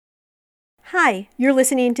Hi, you're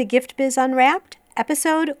listening to Gift Biz Unwrapped,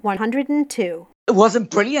 episode 102. It wasn't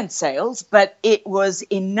brilliant sales, but it was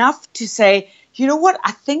enough to say, you know what,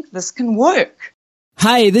 I think this can work.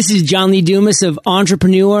 Hi, this is John Lee Dumas of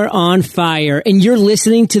Entrepreneur on Fire, and you're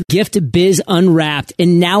listening to Gift Biz Unwrapped,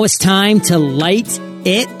 and now it's time to light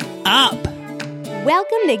it up.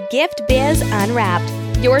 Welcome to Gift Biz Unwrapped,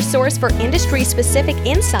 your source for industry-specific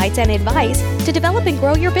insights and advice to develop and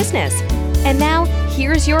grow your business. And now,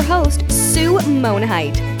 here's your host, Sue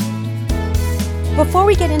Monheit. Before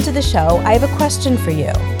we get into the show, I have a question for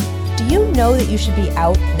you. Do you know that you should be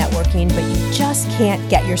out networking, but you just can't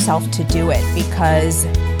get yourself to do it because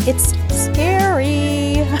it's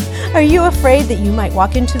scary? Are you afraid that you might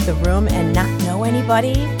walk into the room and not know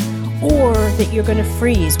anybody? Or that you're going to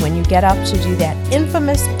freeze when you get up to do that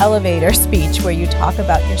infamous elevator speech where you talk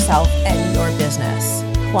about yourself and your business?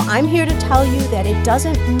 Well, I'm here to tell you that it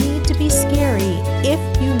doesn't need to be scary if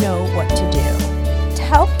you know what to do. To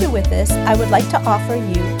help you with this, I would like to offer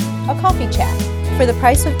you a coffee chat. For the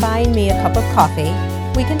price of buying me a cup of coffee,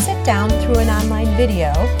 we can sit down through an online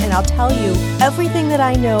video and I'll tell you everything that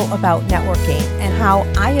I know about networking and how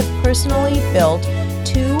I have personally built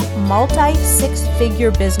 2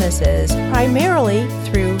 multi-six-figure businesses primarily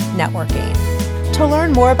through networking. To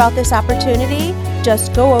learn more about this opportunity,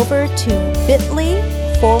 just go over to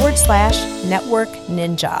bit.ly/network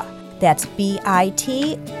ninja. That's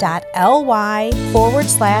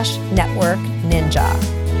bit.ly/network ninja.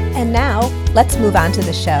 And now, let's move on to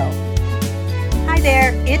the show. Hi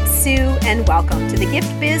there, it's Sue, and welcome to the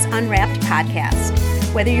Gift Biz Unwrapped podcast.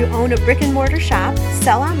 Whether you own a brick and mortar shop,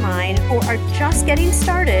 sell online, or are just getting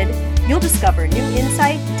started, you'll discover new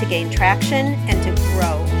insight to gain traction and to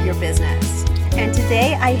grow your business. And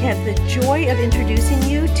today I have the joy of introducing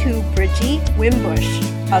you to Brigitte Wimbush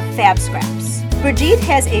of Fab Scraps. Brigitte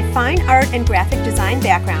has a fine art and graphic design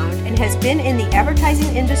background and has been in the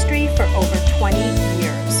advertising industry for over 20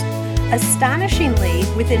 years. Astonishingly,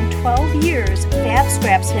 within 12 years, Fab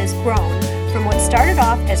Scraps has grown from what started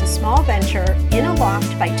off as a small venture in a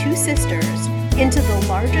loft by 2 sisters into the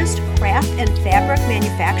largest craft and fabric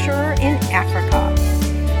manufacturer in Africa.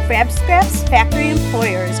 Fab Scraps factory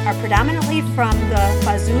employers are predominantly from the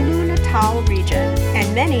KwaZulu-Natal region,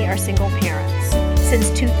 and many are single parents. Since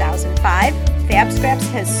 2005, Fab Scraps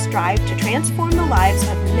has strived to transform the lives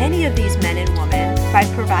of many of these men and women by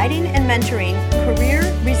providing and mentoring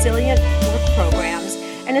career-resilient work programs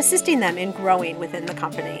and assisting them in growing within the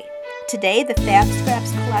company. Today, the Fab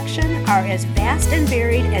Scraps collection are as vast and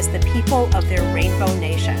varied as the people of their rainbow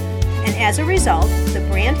nation. And as a result, the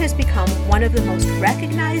brand has become one of the most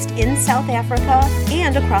recognized in South Africa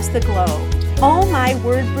and across the globe. Oh my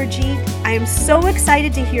word, Brigitte, I am so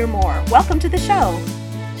excited to hear more. Welcome to the show.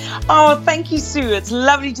 Oh, thank you, Sue. It's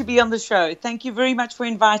lovely to be on the show. Thank you very much for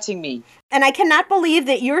inviting me. And I cannot believe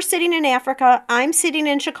that you're sitting in Africa, I'm sitting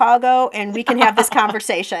in Chicago, and we can have this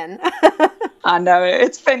conversation. I know,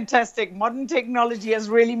 it's fantastic. Modern technology has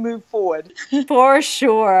really moved forward. For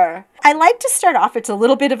sure. I like to start off, it's a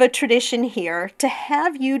little bit of a tradition here, to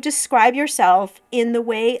have you describe yourself in the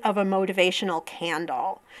way of a motivational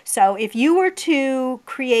candle. So if you were to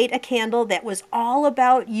create a candle that was all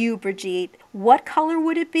about you, Brigitte, what color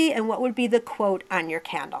would it be and what would be the quote on your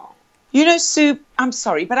candle? You know, Sue, I'm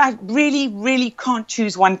sorry, but I really can't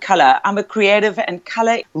choose one color. I'm a creative and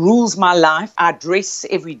color rules my life. I dress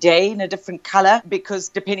every day in a different color because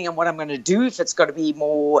depending on what I'm going to do, if it's got to be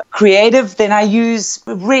more creative, then I use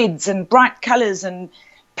reds and bright colors and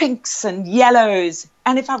pinks and yellows.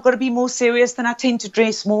 And if I've got to be more serious, then I tend to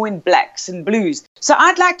dress more in blacks and blues. So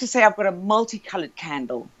I'd like to say I've got a multicolored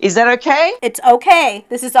candle. Is that okay? It's okay.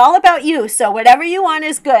 This is all about you, so whatever you want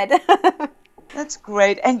is good. That's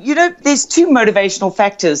great. And you know, there's 2 motivational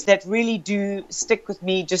factors that really do stick with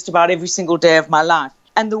me just about every single day of my life.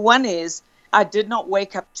 And the one is, I did not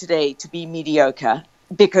wake up today to be mediocre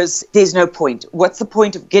because there's no point. What's the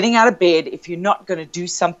point of getting out of bed if you're not going to do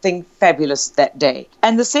something fabulous that day?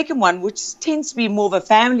 And the second one, which tends to be more of a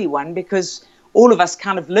family one because all of us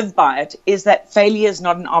kind of live by it, is that failure is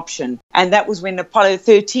not an option. And that was when Apollo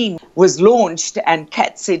 13 was launched and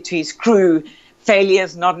Cat said to his crew, failure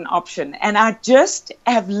is not an option. And I just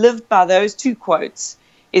have lived by those 2 quotes,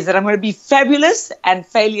 is that I'm going to be fabulous and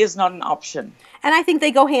failure is not an option. And I think they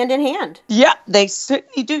go hand in hand. Yeah, they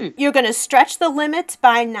certainly do. You're going to stretch the limits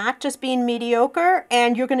by not just being mediocre,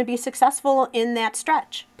 and you're going to be successful in that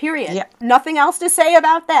stretch, period. Yeah. Nothing else to say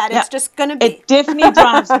about that. Yeah. It's just going to be. It definitely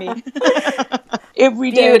drives me. Every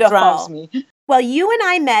day it drives me. Well, you and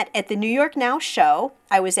I met at the New York Now show.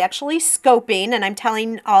 I was actually scoping, and I'm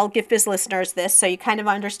telling all Gift Biz listeners this so you kind of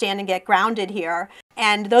understand and get grounded here.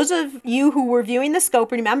 And those of you who were viewing the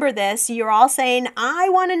scope, remember this, you're all saying, I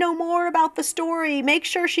want to know more about the story. Make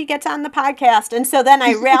sure she gets on the podcast. And so then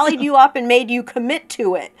I rallied you up and made you commit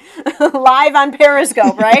to it live on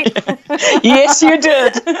Periscope, right? Yes, you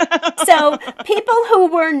did. So people who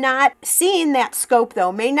were not seeing that scope,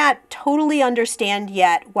 though, may not totally understand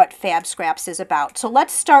yet what Fab Scraps is about. So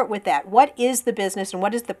let's start with that. What is the business and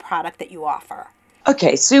what is the product that you offer?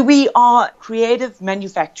 Okay, so we are creative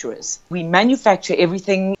manufacturers. We manufacture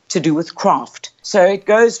everything to do with craft. So it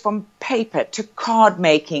goes from paper to card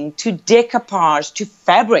making to decoupage to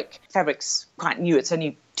fabric. Fabric's quite new. It's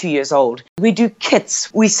only 2 years old. We do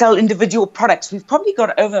kits. We sell individual products. We've probably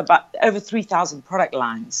got over 3,000 product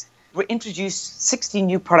lines. We introduce 60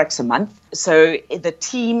 new products a month. So the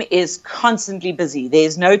team is constantly busy.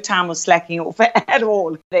 There's no time or slacking off at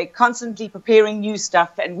all. They're constantly preparing new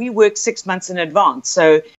stuff, and we work 6 months in advance.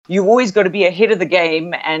 So you've always got to be ahead of the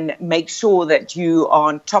game and make sure that you are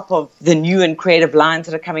on top of the new and creative lines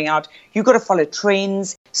that are coming out. You've got to follow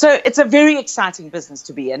trends. So it's a very exciting business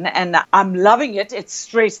to be in, and I'm loving it. It's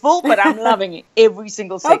stressful, but I'm loving it every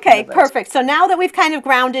single second of it. Okay, perfect. So now that we've kind of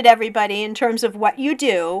grounded everybody in terms of what you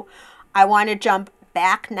do, I want to jump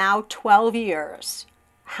back now 12 years.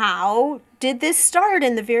 How did this start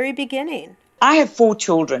in the very beginning? I have 4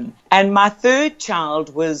 children, and my third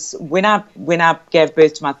child was, when I gave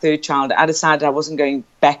birth to my third child, I decided I wasn't going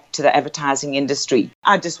back to the advertising industry.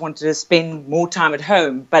 I just wanted to spend more time at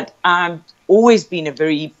home, but I've always been a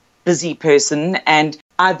very busy person, and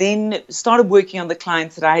I then started working on the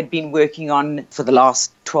clients that I had been working on for the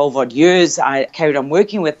last 12 odd years. I carried on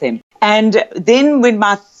working with them. And then when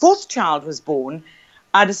my 4th child was born,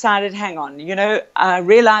 I decided, hang on, I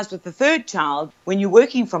realized with the 3rd child, when you're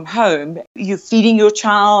working from home, you're feeding your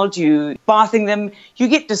child, you're bathing them, you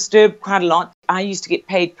get disturbed quite a lot. I used to get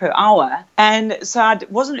paid per hour. And so I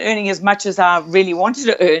wasn't earning as much as I really wanted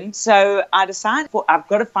to earn. So I decided, I've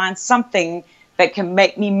got to find something that can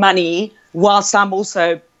make me money whilst I'm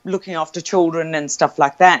also looking after children and stuff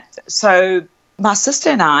like that. So my sister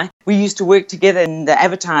and I, we used to work together in the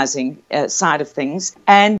advertising side of things.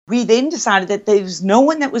 And we then decided that there was no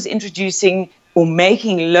one that was introducing or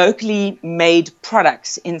making locally made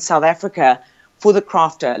products in South Africa for the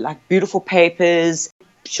crafter, like beautiful papers.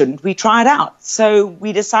 Shouldn't we try it out? So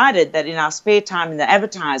we decided that in our spare time in the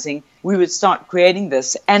advertising, we would start creating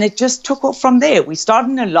this. And it just took off from there. We started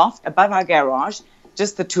in a loft above our garage,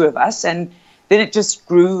 just the 2 of us. And then it just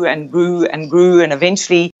grew and grew and grew. And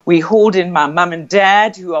eventually we hauled in my mum and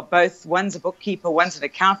dad, who are both, one's a bookkeeper, one's an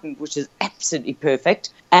accountant, which is absolutely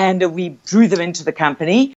perfect. And we drew them into the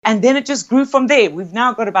company. And then it just grew from there. We've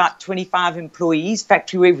now got about 25 employees,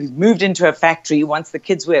 factory where we've moved into a factory once the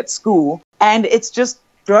kids were at school. And it's just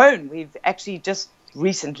grown. We've actually just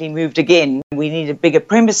recently moved again. We needed bigger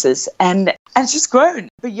premises. And it's just grown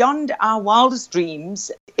beyond our wildest dreams.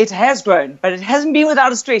 It has grown, but it hasn't been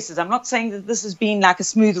without its stresses. I'm not saying that this has been like a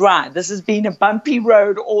smooth ride. This has been a bumpy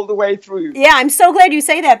road all the way through. Yeah, I'm so glad you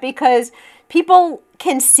say that, because people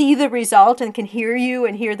can see the result and can hear you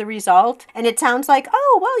and hear the result. And it sounds like,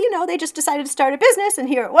 oh, well, they just decided to start a business and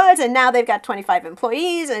here it was. And now they've got 25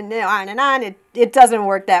 employees and on and on. It doesn't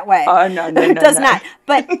work that way. Oh, no. It does not.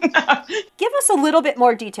 But give us a little bit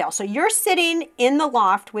more detail. So you're sitting in the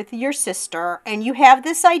loft with your sister and you have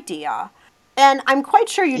this idea. And I'm quite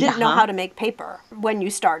sure you didn't know how to make paper when you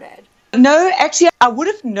started. No, actually, I would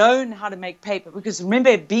have known how to make paper because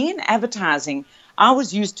remember, being in advertising, I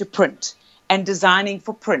was used to print and designing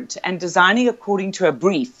for print and designing according to a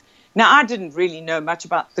brief. Now, I didn't really know much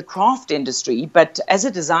about the craft industry, but as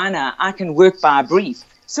a designer, I can work by a brief.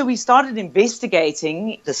 So we started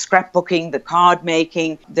investigating the scrapbooking, the card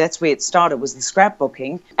making. That's where it started, was the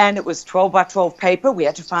scrapbooking. And it was 12 by 12 paper. We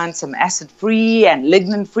had to find some acid-free and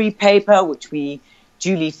lignin-free paper, which we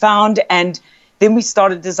duly found. And then we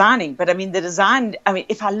started designing. But the design,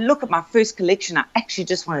 if I look at my first collection, I actually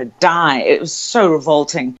just want to die. It was so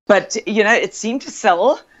revolting. But, it seemed to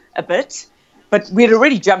sell a bit, but we'd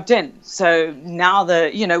already jumped in. So now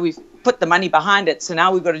we've put the money behind it. So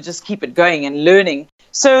now we've got to just keep it going and learning.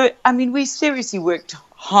 So, we seriously worked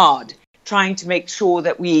hard trying to make sure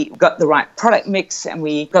that we got the right product mix and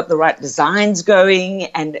we got the right designs going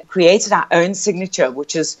and created our own signature,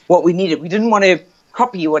 which is what we needed. We didn't want to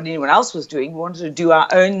copy what anyone else was doing. We wanted to do our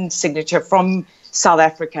own signature from South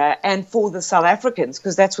Africa and for the South Africans,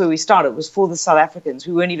 because that's where we started. It was for the South Africans.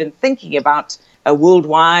 We weren't even thinking about a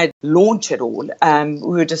worldwide launch at all. We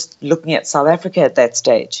were just looking at South Africa at that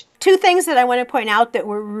stage. 2 things that I want to point out that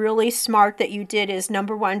were really smart that you did is,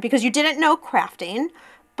 number one, because you didn't know crafting,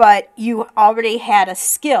 but you already had a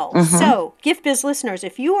skill. So, Gift Biz listeners,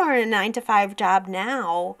 if you are in a 9-to-5 job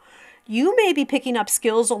now, you may be picking up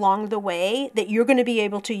skills along the way that you're going to be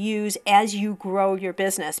able to use as you grow your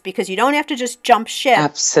business, because you don't have to just jump ship.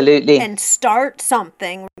 Absolutely. And start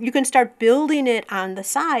something. You can start building it on the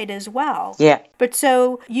side as well. Yeah. But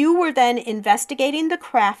so you were then investigating the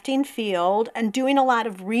crafting field and doing a lot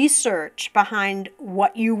of research behind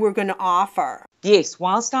what you were going to offer. Yes,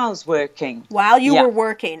 whilst I was working. While you were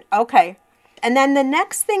working. Okay. And then the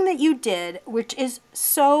next thing that you did, which is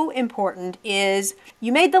so important, is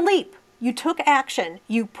you made the leap. You took action.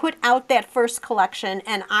 You put out that first collection.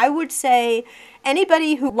 And I would say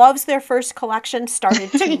anybody who loves their first collection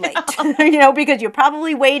started too late, because you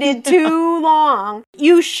probably waited too long.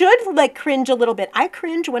 You should cringe a little bit. I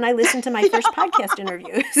cringe when I listen to my first podcast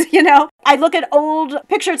interviews, I look at old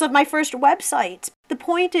pictures of my first website. The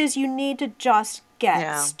point is you need to just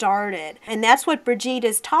get started. And that's what Brigitte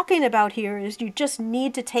is talking about here, is you just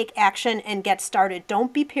need to take action and get started.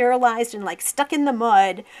 Don't be paralyzed and stuck in the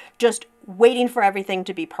mud, just waiting for everything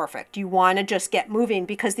to be perfect. You want to just get moving,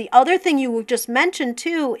 because the other thing you just mentioned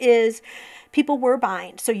too is people were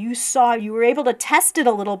buying. So you were able to test it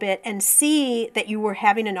a little bit and see that you were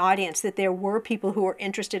having an audience, that there were people who were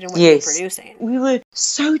interested in what you were producing. We were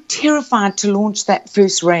so terrified to launch that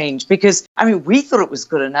first range because, we thought it was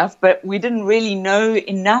good enough, but we didn't really know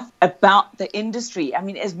enough about the industry.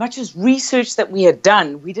 As much as research that we had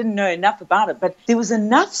done, we didn't know enough about it, but there was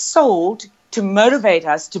enough sold to motivate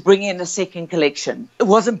us to bring in a second collection. It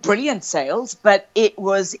wasn't brilliant sales, but it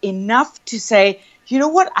was enough to say, you know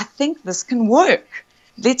what, I think this can work.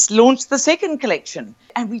 Let's launch the second collection.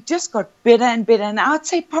 And we just got better and better. And I would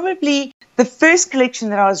say probably the first collection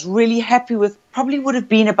that I was really happy with probably would have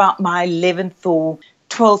been about my 11th or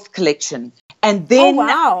 12th collection. And then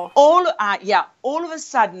all of a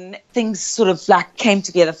sudden, things sort of came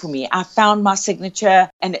together for me. I found my signature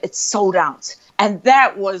and it sold out. And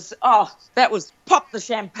that was pop the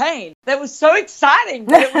champagne. That was so exciting.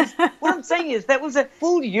 But it was, what I'm saying is that was a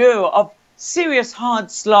full year of serious hard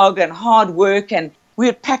slog and hard work. And we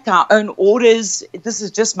would pack our own orders. This is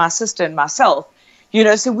just my sister and myself,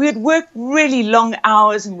 so we would work really long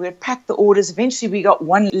hours and we would pack the orders. Eventually we got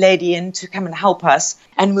one lady in to come and help us,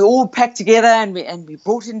 and we all packed together and we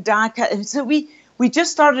brought in die cut. And so we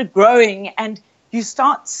just started growing, and you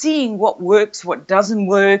start seeing what works, what doesn't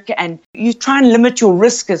work, and you try and limit your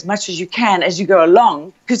risk as much as you can as you go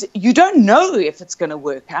along, because you don't know if it's going to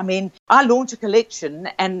work. I launch a collection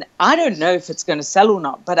and I don't know if it's going to sell or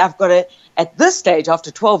not, but at this stage,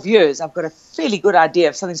 after 12 years, I've got a fairly good idea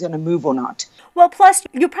if something's going to move or not. Well, plus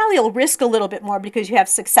you probably will risk a little bit more because you have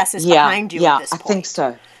successes behind you at this point. I think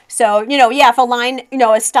so. So, if a line,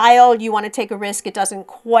 a style, you want to take a risk, it doesn't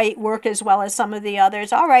quite work as well as some of the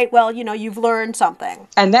others. All right, well, you've learned something.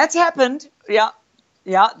 And that's happened. Yeah,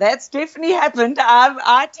 that's definitely happened.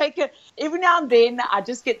 I take it every now and then. I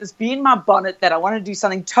just get this bee in my bonnet that I want to do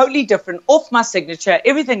something totally different, off my signature,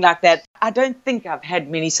 everything like that. I don't think I've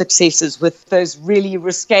had many successes with those really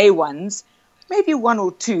risque ones. Maybe one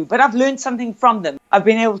or two, but I've learned something from them. I've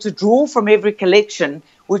been able to draw from every collection,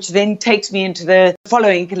 which then takes me into the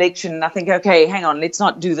following collection. And I think, okay, hang on, let's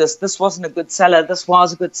not do this. This wasn't a good seller. This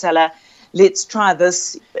was a good seller. Let's try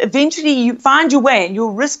this. Eventually, you find your way, and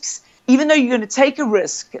your risks, even though you're going to take a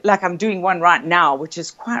risk, like I'm doing one right now, which is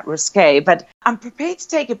quite risque, but I'm prepared to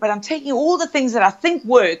take it, but I'm taking all the things that I think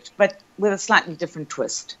worked, but with a slightly different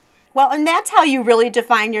twist. Well, and that's how you really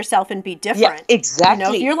define yourself and be different. Yeah,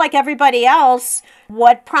 exactly. If you're like everybody else,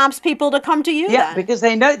 what prompts people to come to you then? Because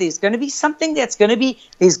they know there's going to be something there's going to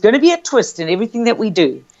be a twist in everything that we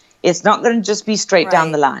do. It's not going to just be straight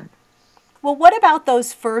down the line. Well, what about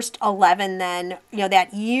those first 11 then,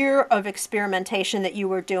 that year of experimentation that you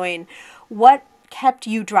were doing? What kept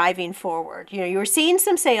you driving forward? You were seeing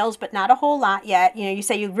some sales, but not a whole lot yet. You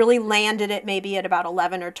say you really landed it maybe at about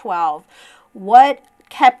 11 or 12. What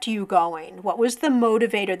kept you going? What was the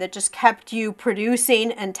motivator that just kept you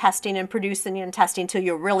producing and testing and producing and testing till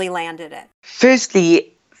you really landed it?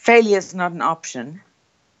 Firstly, failure is not an option,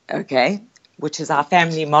 okay, which is our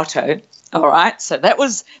family motto. All right, so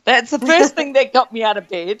that's the first thing that got me out of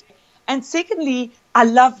bed. And secondly, I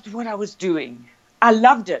loved what I was doing. I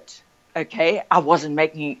loved it, okay. I wasn't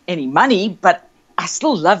making any money, but I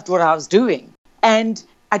still loved what I was doing. And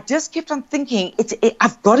I just kept on thinking,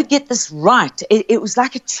 I've got to get this right. It was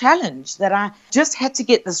like a challenge that I just had to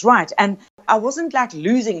get this right. And I wasn't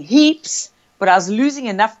losing heaps, but I was losing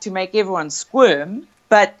enough to make everyone squirm.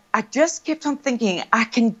 But I just kept on thinking, I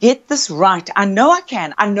can get this right. I know I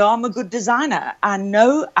can. I know I'm a good designer. I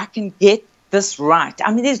know I can get this right.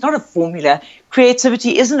 There's not a formula.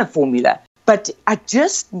 Creativity isn't a formula. But I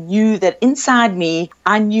just knew that inside me,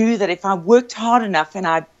 I knew that if I worked hard enough and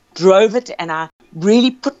I drove it and I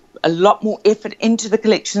really put a lot more effort into the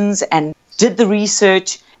collections and did the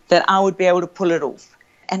research, that I would be able to pull it off.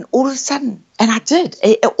 And all of a sudden, and I did,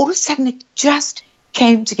 all of a sudden it just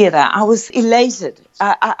came together. I was elated.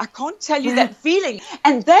 I can't tell you that feeling.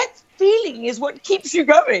 And that feeling is what keeps you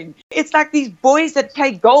going. It's like these boys that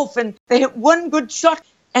play golf and they hit one good shot.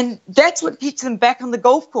 And that's what keeps them back on the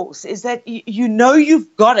golf course, is that you know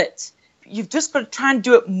you've got it. You've just got to try and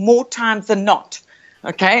do it more times than not.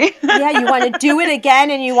 Okay? Yeah, you want to do it again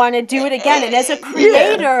and you want to do it again. And as a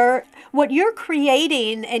creator, what you're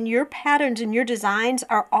creating and your patterns and your designs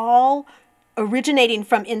are all originating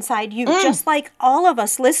from inside you, just like all of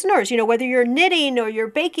us listeners, whether you're knitting or you're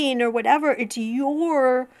baking or whatever, it's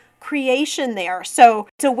your creation there. So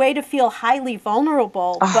it's a way to feel highly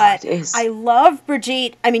vulnerable. But I love,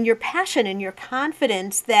 Brigitte, your passion and your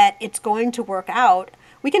confidence that it's going to work out.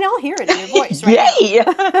 We can all hear it in your voice right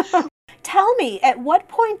now. Tell me, at what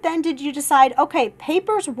point then did you decide, okay,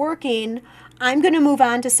 paper's working, I'm going to move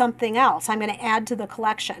on to something else. I'm going to add to the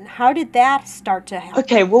collection. How did that start to happen?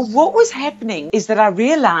 Okay, well, what was happening is that I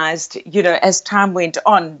realized, as time went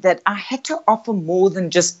on, that I had to offer more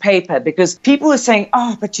than just paper, because people were saying,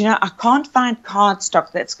 but I can't find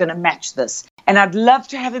cardstock that's going to match this. And I'd love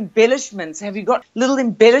to have embellishments. Have you got little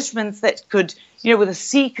embellishments that could, with a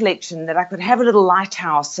sea collection, that I could have a little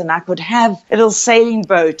lighthouse and I could have a little sailing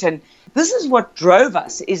boat? And this is what drove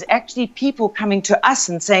us, is actually people coming to us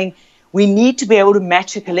and saying, we need to be able to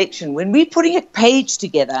match a collection. When we're putting a page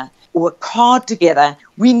together or a card together,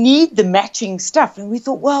 we need the matching stuff. And we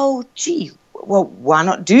thought, why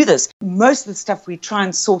not do this? Most of the stuff we try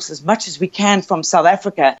and source as much as we can from South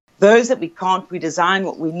Africa. Those that we can't, we design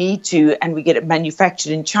what we need to, and we get it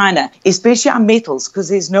manufactured in China, especially our metals, because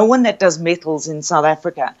there's no one that does metals in South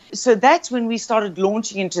Africa. So that's when we started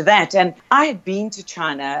launching into that. And I had been to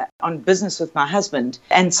China on business with my husband.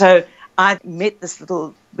 And so I met this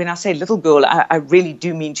little, when I say little girl, I really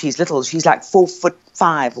do mean she's little. She's like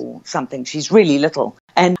 4'5" or something. She's really little.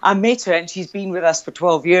 And I met her, and she's been with us for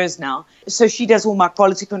 12 years now. So she does all my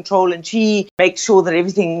quality control, and she makes sure that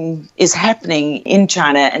everything is happening in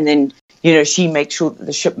China. And then, she makes sure that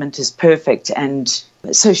the shipment is perfect. And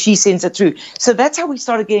so she sends it through. So that's how we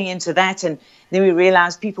started getting into that. And then we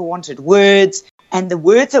realized people wanted words. And the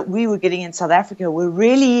words that we were getting in South Africa were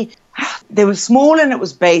really, they were small and it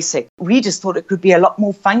was basic. We just thought it could be a lot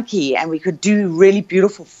more funky, and we could do really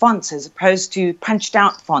beautiful fonts as opposed to punched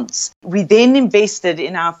out fonts. We then invested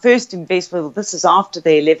in our first investment. Well, this is after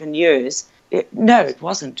the 11 years. No, it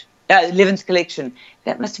wasn't. 11th collection.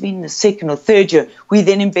 That must have been the second or third year. We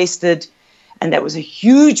then invested, and that was a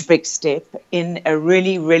huge, big step, in a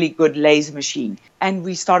really, really good laser machine. And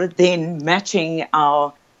we started then matching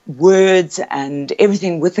our words and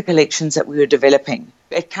everything with the collections that we were developing.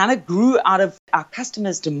 It kind of grew out of our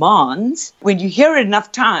customers' demands. When you hear it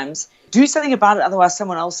enough times, do something about it, otherwise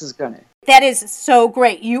someone else is going to. That is so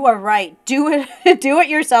great. You are right. Do it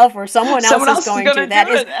yourself, or someone else is going to. That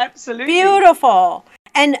is absolutely beautiful.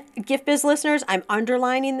 And Gift Biz listeners, I'm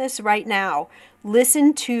underlining this right now.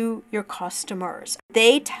 Listen to your customers.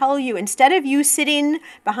 They tell you, instead of you sitting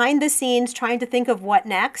behind the scenes trying to think of what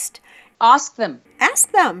next, ask them.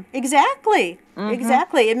 Ask them. Exactly.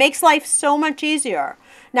 Exactly. It makes life so much easier.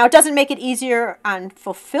 Now, it doesn't make it easier on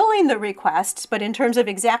fulfilling the requests, but in terms of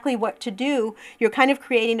exactly what to do, you're kind of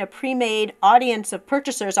creating a pre-made audience of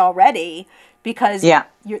purchasers already, because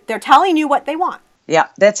they're telling you what they want. Yeah,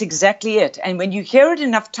 that's exactly it. And when you hear it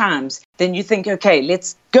enough times, then you think, okay,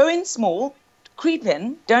 let's go in small, creep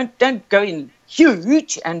in, don't go in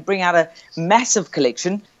huge and bring out a massive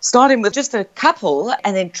collection. Start in with just a couple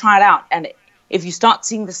and then try it out. And if you start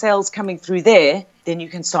seeing the sales coming through there, then you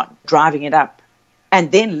can start driving it up.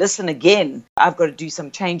 And then listen again. I've got to do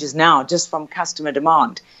some changes now just from customer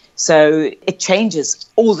demand. So it changes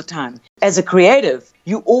all the time. As a creative,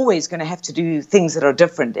 you're always going to have to do things that are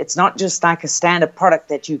different. It's not just like a standard product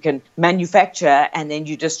that you can manufacture and then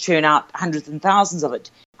you just churn out hundreds and thousands of it.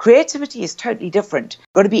 Creativity is totally different.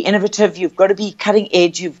 You've got to be innovative. You've got to be cutting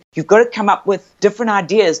edge. You've got to come up with different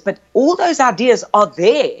ideas. But all those ideas are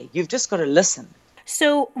there. You've just got to listen.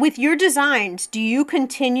 So with your designs, do you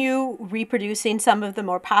continue reproducing some of the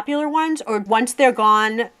more popular ones, or once they're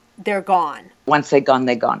gone, they're gone? Once they're gone,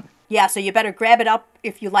 they're gone. Yeah, so you better grab it up.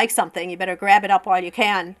 If you like something, you better grab it up while you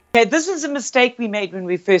can. Okay, this is a mistake we made when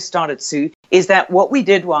we first started, Sue, is that what we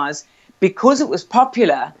did was, because it was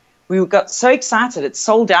popular, we got so excited it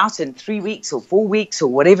sold out in 3 weeks or 4 weeks or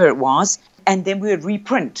whatever it was, and then we would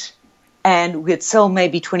reprint. And we'd sell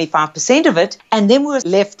maybe 25% of it, and then we were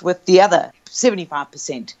left with the other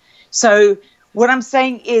 75%. So What I'm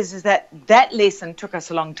saying is that lesson took us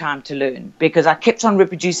a long time to learn, because I kept on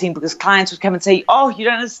reproducing, because clients would come and say, oh, you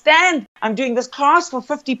don't understand. I'm doing this class for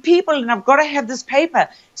 50 people and I've got to have this paper.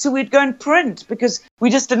 So we'd go and print, because we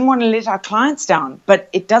just didn't want to let our clients down. But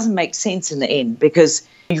it doesn't make sense in the end, because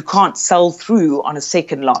you can't sell through on a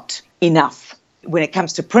second lot enough. When it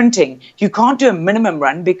comes to printing, you can't do a minimum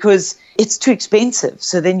run because it's too expensive.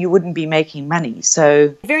 So then you wouldn't be making money.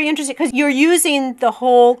 So very interesting, because you're using the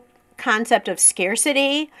whole concept of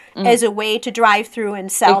scarcity as a way to drive through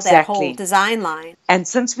and sell that whole design line. And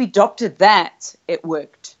since we adopted that, it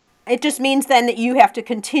worked. It just means then that you have to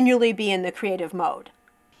continually be in the creative mode.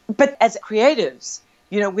 But as creatives,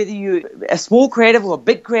 whether you're a small creative or a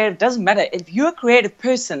big creative, doesn't matter. If you're a creative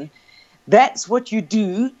person, that's what you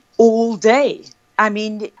do all day. I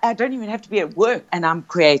mean, I don't even have to be at work and I'm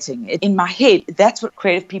creating. In my head, that's what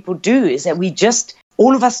creative people do, is that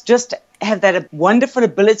all of us just have that wonderful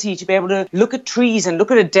ability to be able to look at trees and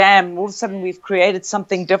look at a dam, and all of a sudden we've created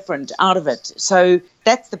something different out of it. So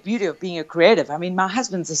that's the beauty of being a creative. I mean, my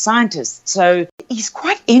husband's a scientist, so he's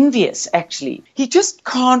quite envious, actually. He just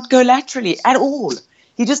can't go laterally at all.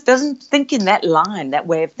 He just doesn't think in that line, that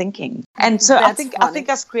way of thinking. And so I think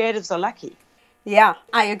us creatives are lucky. Yeah,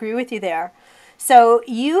 I agree with you there. So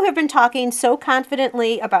you have been talking so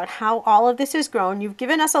confidently about how all of this has grown. You've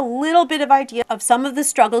given us a little bit of idea of some of the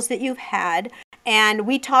struggles that you've had. And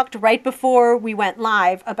we talked right before we went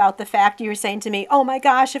live about the fact you were saying to me, oh my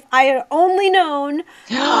gosh, if I had only known,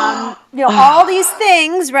 all these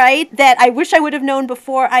things, right, that I wish I would have known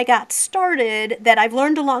before I got started, that I've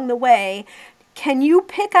learned along the way. Can you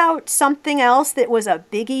pick out something else that was a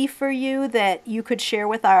biggie for you that you could share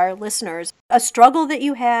with our listeners? A struggle that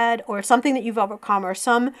you had, or something that you've overcome, or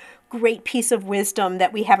some great piece of wisdom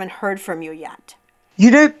that we haven't heard from you yet?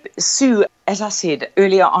 Sue, as I said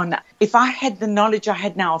earlier on, if I had the knowledge I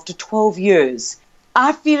had now after 12 years,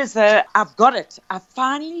 I feel as though I've got it. I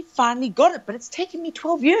finally got it, but it's taken me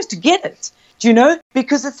 12 years to get it. Do you know?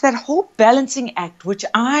 Because it's that whole balancing act, which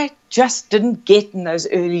I just didn't get in those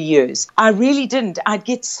early years. I really didn't. I'd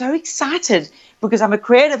get so excited because I'm a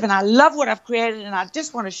creative and I love what I've created and I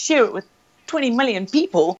just want to share it with 20 million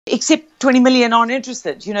people, except 20 million aren't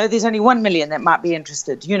interested. There's only 1 million that might be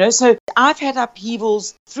interested, So I've had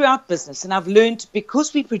upheavals throughout business, and I've learned,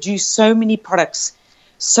 because we produce so many products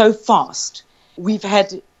so fast, we've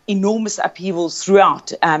had enormous upheavals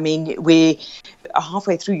throughout. I mean, where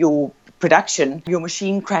halfway through your production, your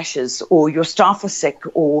machine crashes or your staff are sick,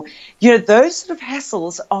 or, those sort of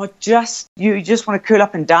hassles are just, you just want to curl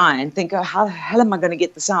up and die and think, oh, how the hell am I going to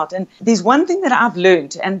get this out? And there's one thing that I've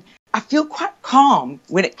learned, and I feel quite calm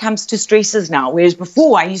when it comes to stresses now, whereas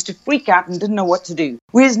before I used to freak out and didn't know what to do.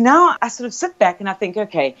 Whereas now I sort of sit back and I think,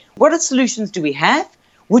 okay, what solutions do we have?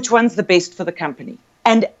 Which one's the best for the company?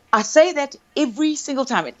 And I say that every single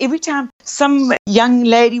time. And every time some young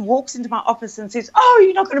lady walks into my office and says, oh,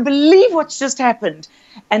 you're not going to believe what's just happened.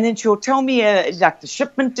 And then she'll tell me like the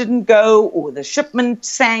shipment didn't go, or the shipment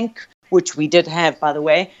sank, which we did have, by the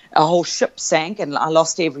way. A whole ship sank and I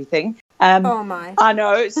lost everything. Oh, my. I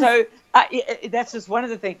know. So that's just one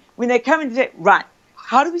of the things. When they come and say, right,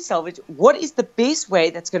 how do we salvage? What is the best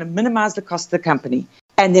way that's going to minimize the cost of the company?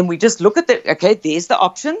 And then we just look at there's the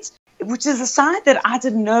options, which is a side that I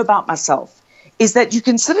didn't know about myself, is that you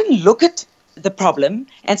can suddenly look at the problem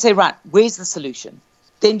and say, right, where's the solution?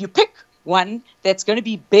 Then you pick one that's going to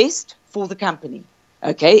be best for the company.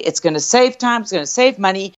 Okay, it's going to save time, it's going to save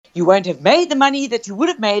money. You won't have made the money that you would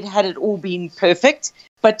have made had it all been perfect,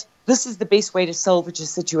 but this is the best way to salvage a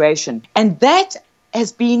situation. And that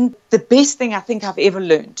has been the best thing I think I've ever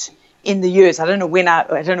learned in the years. I don't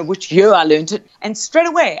know which year I learned it. And straight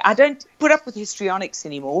away, I don't put up with histrionics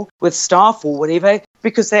anymore with staff or whatever,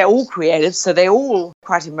 because they're all creative. So they're all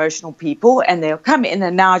quite emotional people, and they'll come in,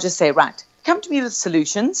 and now I just say, right, come to me with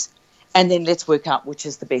solutions, and then let's work out which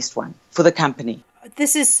is the best one for the company.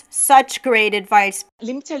 This is such great advice.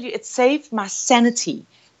 Let me tell you, it saved my sanity.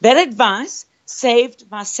 That advice saved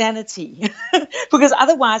my sanity because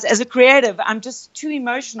otherwise, as a creative, I'm just too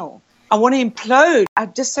emotional. I want to implode.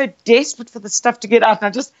 I'm just so desperate for the stuff to get out. And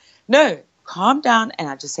I just, no, calm down. And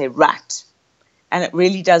I just say, right. And it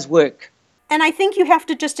really does work. And I think you have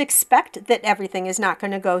to just expect that everything is not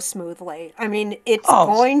going to go smoothly. I mean, it's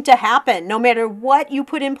going to happen no matter what you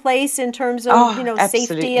put in place in terms of, absolutely.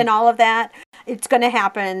 safety and all of that. It's going to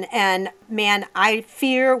happen. And man, I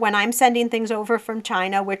fear when I'm sending things over from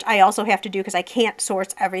China, which I also have to do because I can't source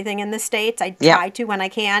everything in the States. I try to when I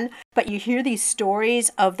can. But you hear these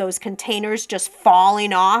stories of those containers just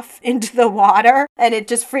falling off into the water, and it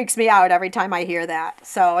just freaks me out every time I hear that.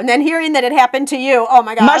 So, and then hearing that it happened to you, oh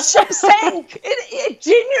my gosh. My ship sank. It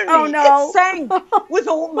genuinely, it sank with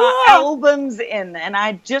all my albums in. And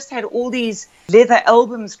I just had all these leather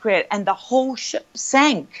albums created, and the whole ship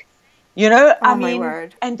sank. You know, I mean, my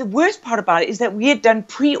word. And the worst part about it is that we had done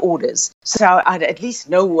pre-orders. So I'd at least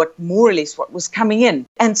know more or less what was coming in.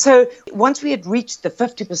 And so once we had reached the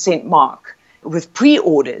 50% mark with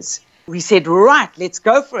pre-orders, we said, right, let's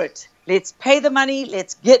go for it. Let's pay the money.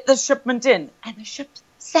 Let's get the shipment in. And the ship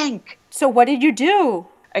sank. So what did you do?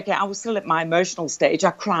 Okay, I was still at my emotional stage.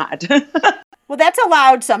 I cried. Well, that's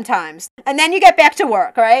allowed sometimes. And then you get back to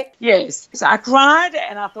work, right? Yes. So I cried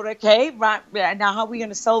and I thought, okay, right, now how are we going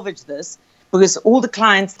to salvage this? Because all the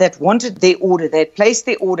clients that wanted their order, they had placed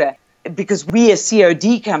their order, because we a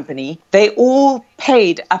COD company, they all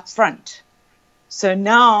paid up front. So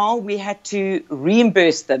now we had to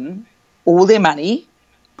reimburse them all their money,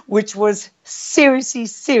 which was seriously,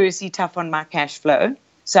 seriously tough on my cash flow.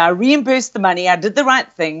 So I reimbursed the money. I did the right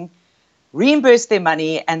thing. Reimbursed their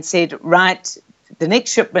money and said, right, the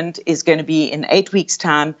next shipment is going to be in 8 weeks'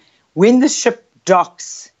 time. When the ship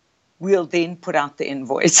docks, we'll then put out the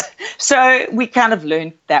invoice. So we kind of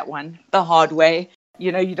learned that one the hard way.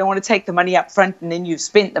 You know, you don't want to take the money up front and then you've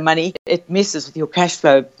spent the money. It messes with your cash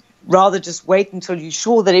flow. Rather just wait until you're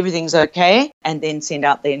sure that everything's okay and then send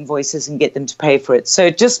out the invoices and get them to pay for it. So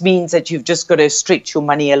it just means that you've just got to stretch your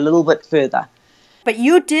money a little bit further. But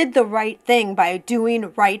you did the right thing by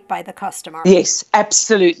doing right by the customer. Yes,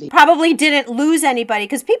 absolutely. Probably didn't lose anybody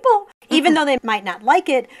because people, even though they might not like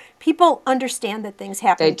it, people understand that things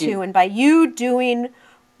happen too. And by you doing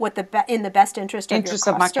what in the best interest of your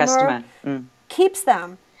customer, my customer. Keeps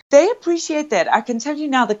them. They appreciate that. I can tell you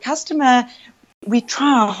now, the customer, we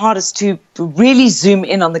try our hardest to really zoom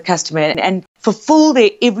in on the customer and fulfill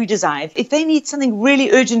their every desire. If they need something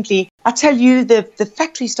really urgently, I tell you, the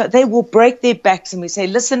factory staff, they will break their backs and we say,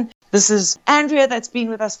 listen, this is Andrea that's been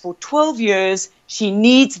with us for 12 years. She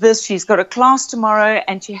needs this. She's got a class tomorrow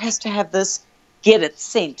and she has to have this. Get it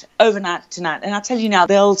sent overnight tonight. And I tell you now,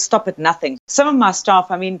 they'll stop at nothing. Some of my staff,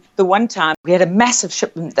 I mean, the one time we had a massive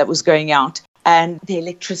shipment that was going out and the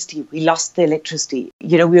electricity, we lost the electricity.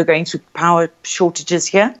 You know, we were going through power shortages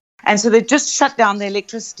here. And so they just shut down the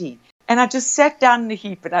electricity. And I just sat down in a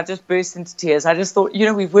heap and I just burst into tears. I just thought, you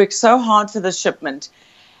know, we've worked so hard for this shipment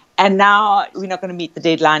and now we're not going to meet the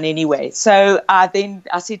deadline anyway. So then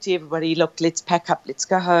I said to everybody, look, let's pack up, let's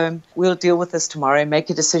go home. We'll deal with this tomorrow, make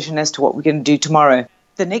a decision as to what we're going to do tomorrow.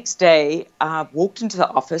 The next day, I walked into the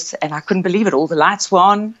office and I couldn't believe it. All the lights were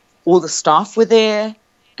on, all the staff were there.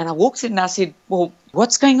 And I walked in and I said, well,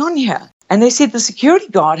 what's going on here? And they said the security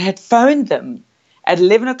guard had phoned them at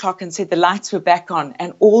 11 o'clock and said the lights were back on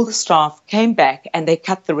and all the staff came back and they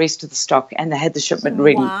cut the rest of the stock and they had the shipment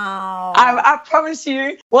ready. Wow. I promise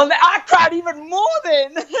you. Well, I cried even more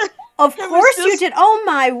then. Of course you did. Oh,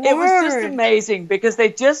 my word. It was just amazing because they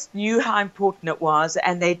just knew how important it was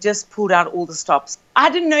and they just pulled out all the stops. I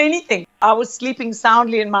didn't know anything. I was sleeping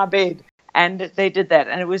soundly in my bed. And they did that.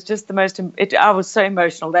 And it was just I was so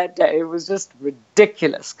emotional that day. It was just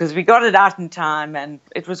ridiculous because we got it out in time and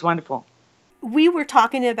it was wonderful. We were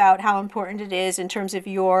talking about how important it is in terms of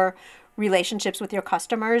your relationships with your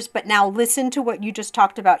customers, but now listen to what you just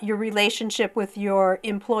talked about, your relationship with your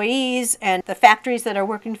employees and the factories that are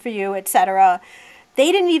working for you, etc.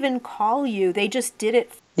 They didn't even call you. They just did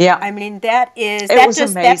it. Yeah. I mean, that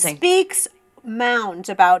speaks mounds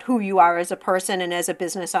about who you are as a person and as a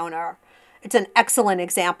business owner. It's an excellent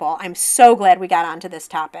example. I'm so glad we got onto this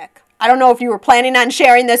topic. I don't know if you were planning on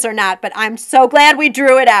sharing this or not, but I'm so glad we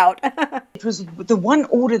drew it out. It was the one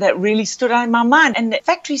order that really stood out in my mind. And the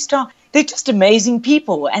factory staff, they're just amazing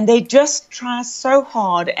people. And they just try so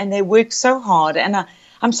hard and they work so hard. And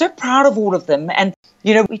I'm so proud of all of them. And,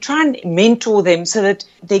 you know, we try and mentor them so that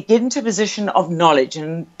they get into a position of knowledge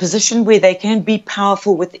and a position where they can be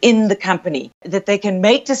powerful within the company, that they can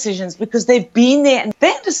make decisions because they've been there and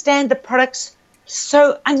they understand the products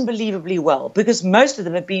so unbelievably well because most of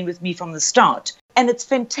them have been with me from the start. And it's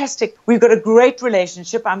fantastic. We've got a great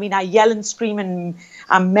relationship. I mean, I yell and scream and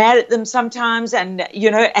I'm mad at them sometimes. And,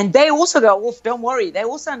 you know, and they also go off, don't worry. They're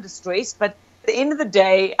also under stress. But at the end of the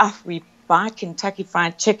day, we buy Kentucky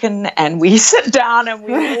Fried Chicken and we sit down and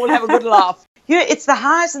we all have a good laugh. You know, it's the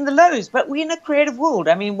highs and the lows, but we're in a creative world.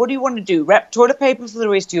 I mean, what do you want to do? Wrap toilet paper for the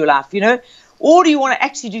rest of your life, you know? Or do you want to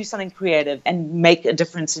actually do something creative and make a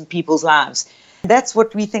difference in people's lives? That's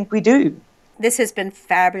what we think we do. This has been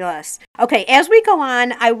fabulous. Okay, as we go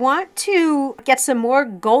on, I want to get some more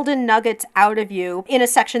golden nuggets out of you in a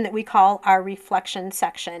section that we call our reflection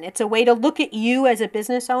section. It's a way to look at you as a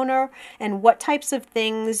business owner and what types of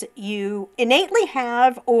things you innately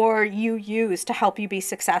have or you use to help you be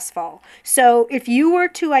successful. So if you were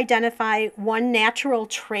to identify one natural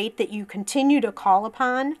trait that you continue to call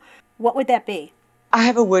upon, what would that be? I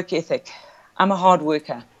have a work ethic. I'm a hard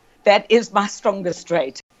worker. That is my strongest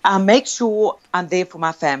trait. I make sure I'm there for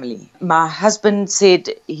my family. My husband said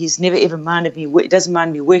he's never ever minded me, doesn't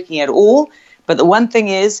mind me working at all. But the one thing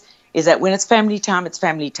is that when it's family time, it's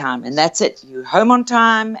family time. And that's it. You're home on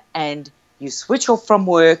time and you switch off from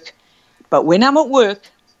work. But when I'm at work,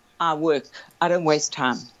 I work. I don't waste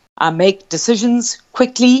time. I make decisions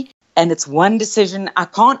quickly. And it's one decision. I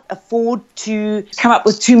can't afford to come up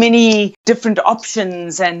with too many different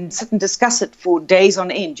options and sit and discuss it for days on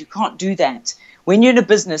end. You can't do that. When you're in a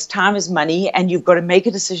business, time is money, and you've got to make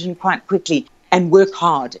a decision quite quickly and work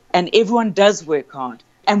hard. And everyone does work hard.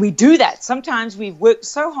 And we do that. Sometimes we've worked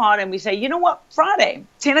so hard and we say, you know what, Friday,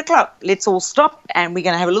 10 o'clock, let's all stop and we're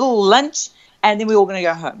going to have a little lunch and then we're all going to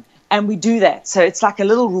go home. And we do that. So it's like a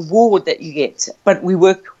little reward that you get, but we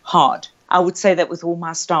work hard. I would say that with all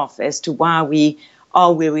my staff as to why we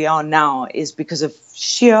are where we are now is because of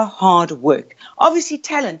sheer hard work. Obviously,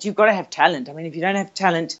 talent. You've got to have talent. I mean, if you don't have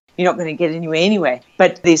talent, you're not going to get anywhere anyway.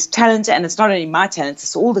 But there's talent, and it's not only my talents,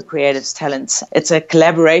 it's all the creatives' talents. It's a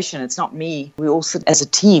collaboration. It's not me. We all sit as a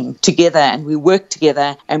team together, and we work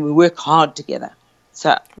together, and we work hard together.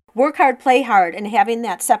 So work hard, play hard, and having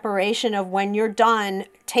that separation of when you're done,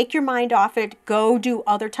 take your mind off it, go do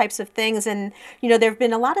other types of things. And, there have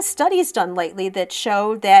been a lot of studies done lately that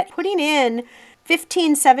show that putting in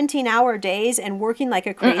 15, 17-hour days and working like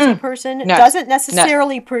a crazy person doesn't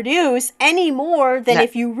necessarily produce any more than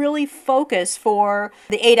if you really focus for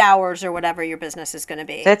the 8 hours or whatever your business is going to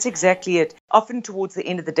be. That's exactly it. Often towards the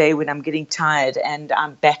end of the day when I'm getting tired and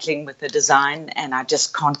I'm battling with the design and I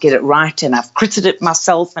just can't get it right and I've critted it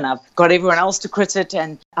myself and I've got everyone else to crit it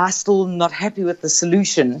and I'm still not happy with the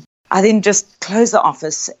solution, I then just close the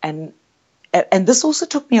office and this also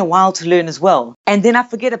took me a while to learn as well. And then I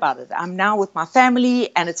forget about it. I'm now with my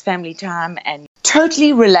family and it's family time and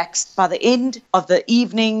totally relaxed. By the end of the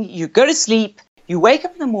evening, you go to sleep, you wake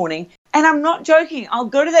up in the morning, and I'm not joking. I'll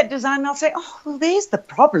go to that design and I'll say, oh, well, there's the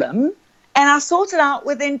problem. And I'll sort it out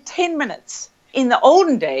within 10 minutes. In the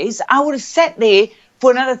olden days, I would have sat there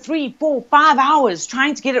for another 3, 4, 5 hours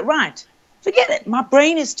trying to get it right. Forget it. My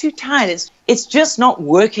brain is too tired. It's just not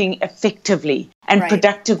working effectively and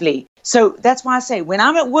productively. So that's why I say when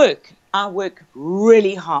I'm at work, I work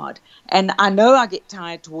really hard. And I know I get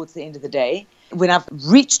tired towards the end of the day. When I've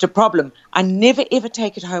reached a problem, I never, ever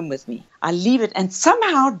take it home with me. I leave it. And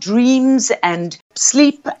somehow dreams and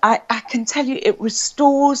sleep, I can tell you, it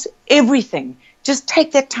restores everything. Just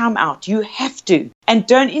take that time out. You have to. And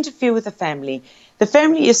don't interfere with the family. The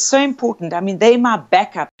family is so important. I mean, they're my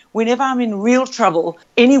backup. Whenever I'm in real trouble,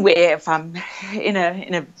 anywhere, if I'm in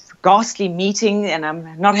a ghastly meeting and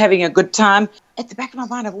I'm not having a good time, at the back of my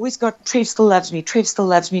mind, I've always got, Trev still loves me, Trev still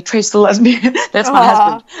loves me, Trev still loves me. That's my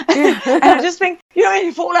husband. And I just think,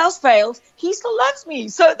 if all else fails, he still loves me.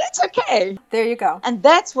 So that's okay. There you go. And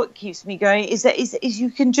that's what keeps me going is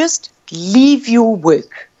you can just leave your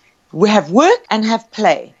work. We have work and have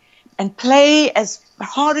play. And play as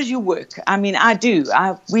hard as you work. I mean, I do.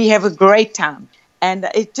 We have a great time. And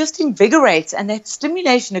it just invigorates. And that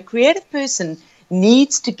stimulation, a creative person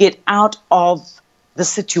needs to get out of the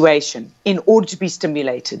situation in order to be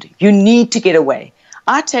stimulated. You need to get away.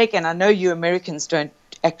 And I know you Americans don't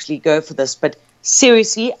actually go for this, but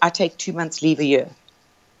seriously, I take 2 months leave a year.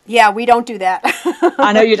 Yeah, we don't do that.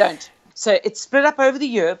 I know you don't. So it's split up over the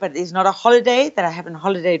year, but there's not a holiday that I haven't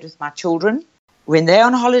holidayed with my children. When they're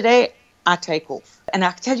on holiday, I take off. And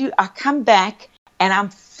I tell you, I come back and I'm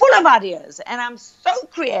full of ideas and I'm so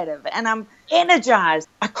creative and I'm energized.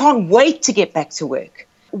 I can't wait to get back to work.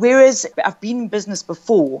 Whereas I've been in business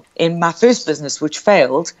before, in my first business, which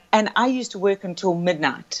failed, and I used to work until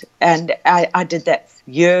midnight. And I did that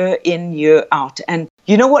year in, year out. And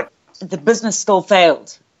you know what? The business still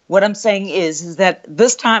failed. What I'm saying is that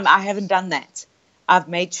this time I haven't done that. I've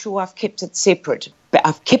made sure I've kept it separate. But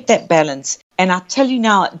I've kept that balance. And I tell you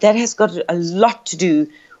now, that has got a lot to do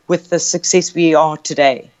with the success we are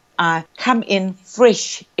today. I come in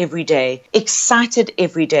fresh every day, excited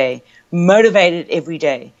every day, motivated every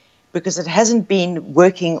day, because it hasn't been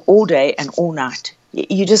working all day and all night.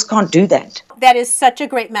 You just can't do that. That is such a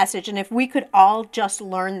great message. And if we could all just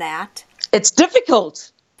learn that. It's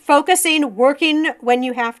difficult. Focusing, working when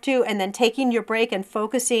you have to, and then taking your break and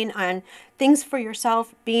focusing on things for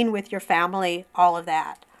yourself, being with your family, all of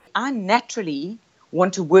that. I naturally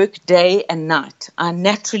want to work day and night. I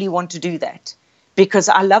naturally want to do that because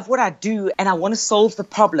I love what I do and I want to solve the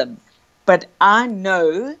problem. But I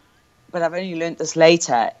know, but I've only learned this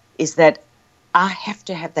later, is that I have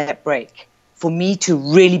to have that break for me to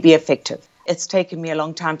really be effective. It's taken me a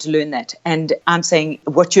long time to learn that. And I'm saying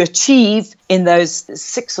what you achieve in those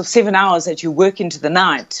 6 or 7 hours that you work into the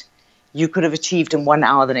night, you could have achieved in 1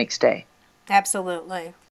 hour the next day.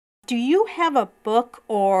 Absolutely. Do you have a book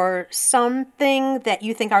or something that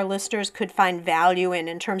you think our listeners could find value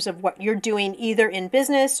in terms of what you're doing either in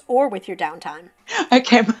business or with your downtime?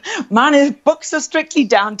 Okay, mine is books are strictly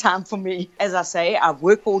downtime for me. As I say, I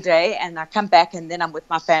work all day and I come back and then I'm with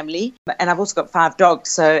my family. And I've also got 5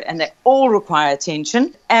 dogs, and they all require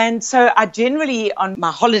attention. And so I generally, on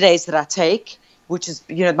my holidays that I take, which is,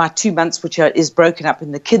 my 2 months, which is broken up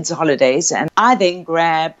in the kids' holidays, and I then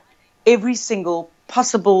grab every single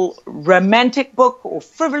possible romantic book or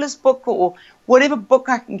frivolous book or whatever book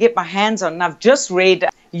I can get my hands on. And I've just read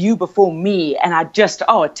You Before Me, and it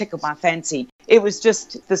tickled my fancy. It was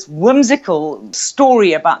just this whimsical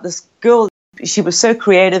story about this girl. She was so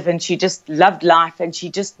creative and she just loved life and she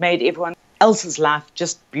just made everyone else's life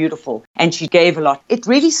just beautiful. And she gave a lot. It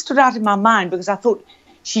really stood out in my mind because I thought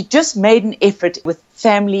she just made an effort with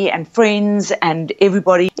family and friends and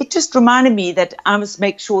everybody. It just reminded me that I must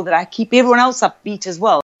make sure that I keep everyone else upbeat as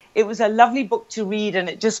well. It was a lovely book to read, and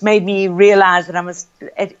it just made me realize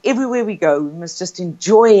that everywhere we go, we must just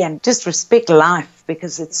enjoy and just respect life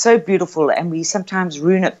because it's so beautiful, and we sometimes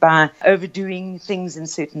ruin it by overdoing things in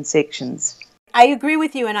certain sections. I agree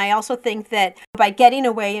with you, and I also think that by getting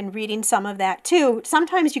away and reading some of that too,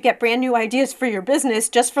 sometimes you get brand new ideas for your business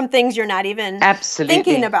just from things you're not even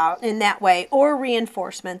thinking about in that way, or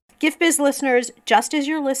reinforcement. Gift Biz listeners, just as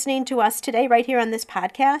you're listening to us today right here on this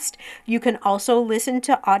podcast, you can also listen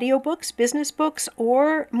to audiobooks, business books,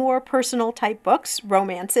 or more personal type books,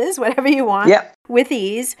 romances, whatever you want. Yep. With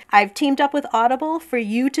ease. I've teamed up with Audible for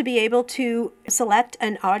you to be able to select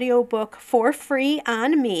an audiobook for free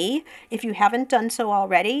on me. If you haven't done so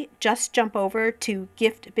already, just jump over to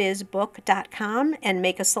giftbizbook.com and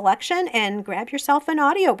make a selection and grab yourself an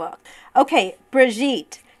audiobook. Okay,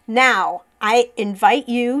 Brigitte, now I invite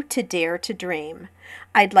you to dare to dream.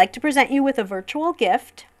 I'd like to present you with a virtual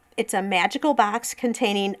gift. It's a magical box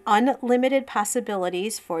containing unlimited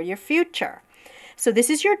possibilities for your future. So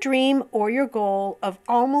this is your dream or your goal of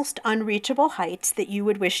almost unreachable heights that you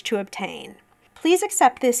would wish to obtain. Please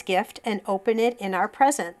accept this gift and open it in our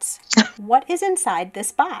presence. What is inside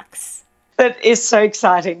this box? That is so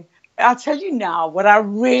exciting. I'll tell you now, what I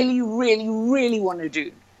really, really, really want to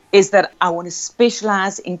do is that I want to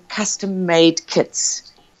specialize in custom-made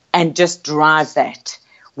kits and just drive that,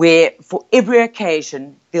 where for every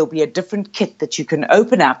occasion, there'll be a different kit that you can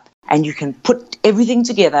open up and you can put everything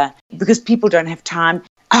together because people don't have time.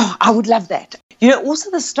 Oh, I would love that.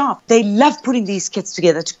 Also the staff, they love putting these kits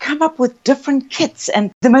together to come up with different kits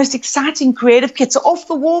and the most exciting creative kits,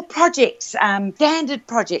 off-the-wall projects, standard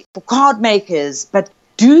projects for card makers, but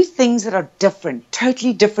do things that are different,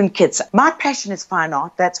 totally different kits. My passion is fine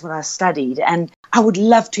art. That's what I studied. And I would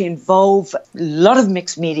love to involve a lot of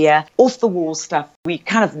mixed media, off-the-wall stuff. We're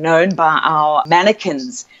kind of known by our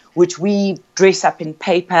mannequins, which we dress up in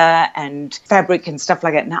paper and fabric and stuff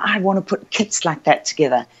like that. Now, I want to put kits like that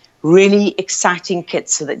together, really exciting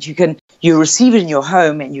kits so that you receive it in your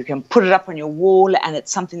home and you can put it up on your wall and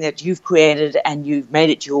it's something that you've created and you've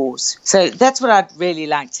made it yours. So that's what I'd really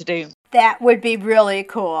like to do. That would be really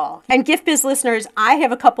cool. And Gift Biz listeners, I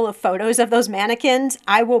have a couple of photos of those mannequins.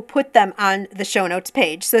 I will put them on the show notes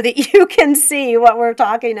page so that you can see what we're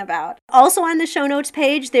talking about. Also on the show notes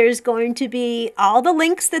page, there's going to be all the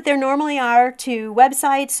links that there normally are to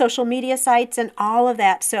websites, social media sites, and all of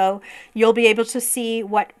that. So you'll be able to see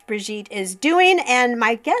what Brigitte is doing. And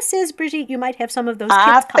my guess is, Brigitte, you might have some of those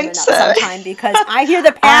kits coming up sometime because I hear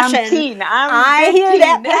the passion. I'm keen.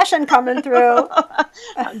 That passion coming through.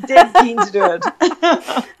 I'm dead keen to do it.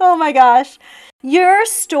 Oh my gosh. Your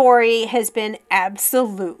story has been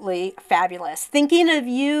absolutely fabulous. Thinking of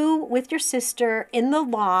you with your sister in the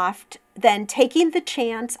loft, then taking the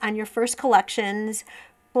chance on your first collections,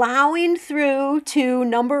 plowing through to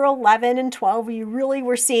number 11 and 12, you really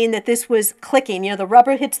were seeing that this was clicking. The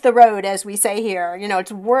rubber hits the road, as we say here.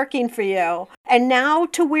 It's working for you. And now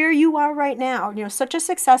to where you are right now, such a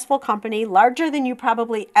successful company, larger than you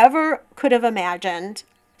probably ever could have imagined.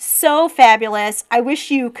 So fabulous. I wish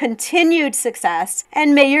you continued success,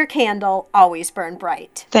 and may your candle always burn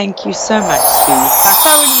bright. Thank you so much, Steve. I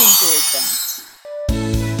thoroughly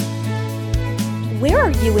enjoyed that. Where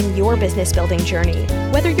are you in your business building journey?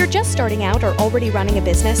 Whether you're just starting out or already running a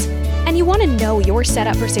business, and you want to know you're set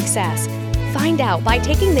up for success, find out by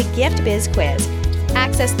taking the Gift Biz Quiz.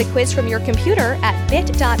 Access the quiz from your computer at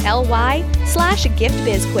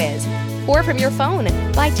bit.ly/giftbizquiz or from your phone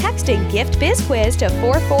by texting Gift Biz Quiz to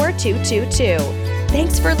 44222.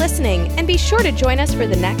 Thanks for listening, and be sure to join us for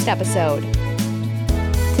the next episode.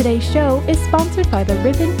 Today's show is sponsored by the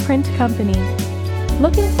Ribbon Print Company.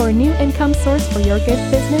 Looking for a new income source for your gift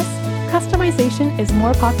business? Customization is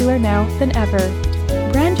more popular now than ever.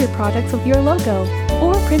 Brand your products with your logo,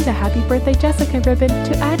 or print a Happy Birthday Jessica ribbon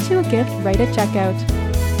to add to a gift right at checkout.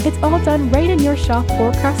 It's all done right in your shop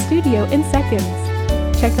or craft studio in seconds.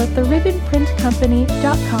 Check out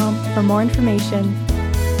theribbonprintcompany.com for more information.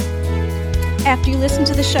 After you listen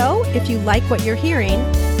to the show, if you like what you're hearing,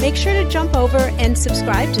 make sure to jump over and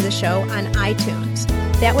subscribe to the show on iTunes.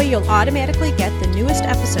 That way you'll automatically get the newest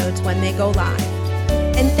episodes when they go live.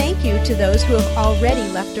 And thank you to those who have already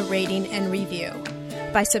left a rating and review.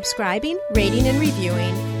 By subscribing, rating, and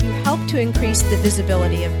reviewing, you help to increase the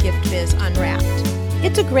visibility of Gift Biz Unwrapped.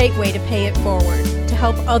 It's a great way to pay it forward to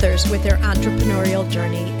help others with their entrepreneurial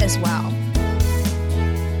journey as well.